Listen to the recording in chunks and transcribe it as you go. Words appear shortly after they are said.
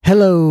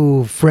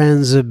Hello,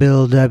 friends of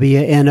Bill W.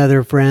 and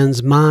other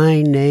friends.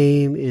 My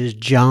name is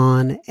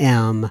John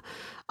M.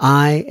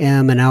 I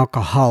am an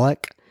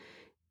alcoholic,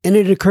 and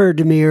it occurred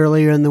to me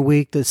earlier in the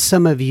week that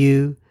some of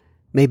you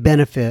may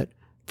benefit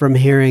from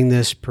hearing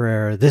this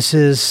prayer. This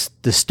is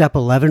the Step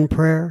 11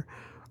 prayer,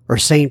 or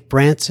St.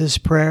 Francis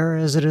prayer,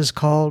 as it is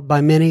called by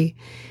many,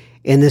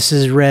 and this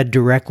is read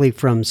directly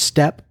from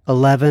Step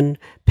 11,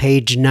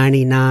 page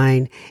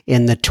 99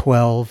 in the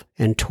 12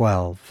 and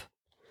 12.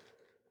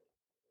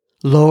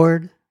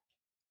 Lord,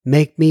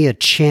 make me a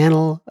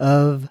channel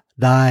of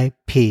thy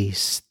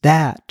peace,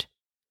 that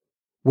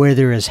where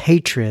there is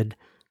hatred,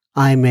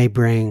 I may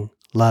bring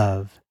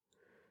love,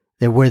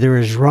 that where there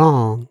is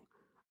wrong,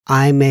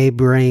 I may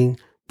bring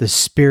the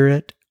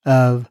spirit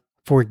of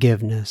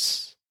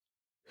forgiveness,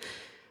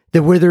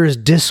 that where there is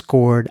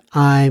discord,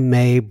 I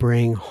may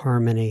bring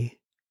harmony,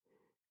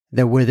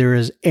 that where there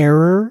is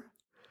error,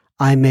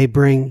 I may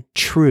bring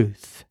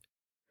truth,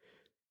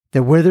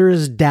 that where there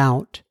is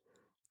doubt,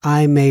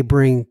 I may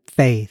bring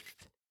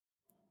faith,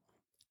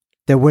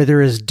 that where there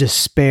is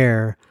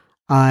despair,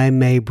 I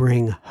may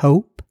bring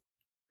hope,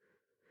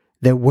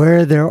 that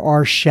where there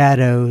are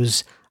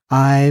shadows,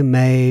 I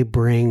may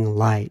bring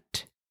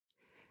light,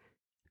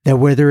 that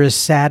where there is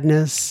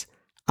sadness,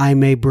 I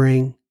may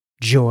bring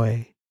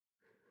joy.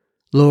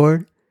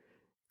 Lord,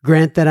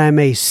 grant that I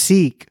may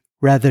seek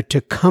rather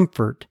to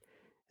comfort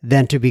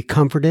than to be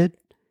comforted,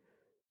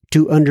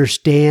 to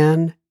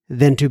understand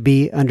than to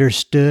be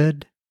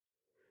understood,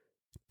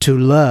 to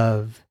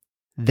love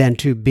than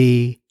to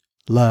be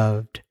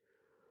loved.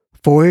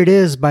 For it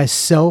is by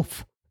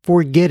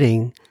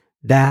self-forgetting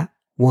that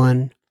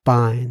one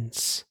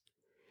finds.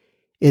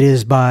 It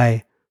is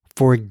by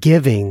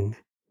forgiving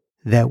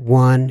that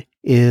one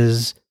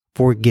is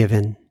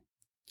forgiven.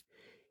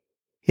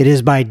 It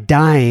is by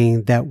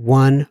dying that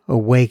one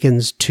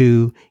awakens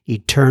to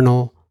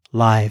eternal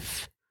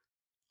life.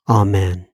 Amen.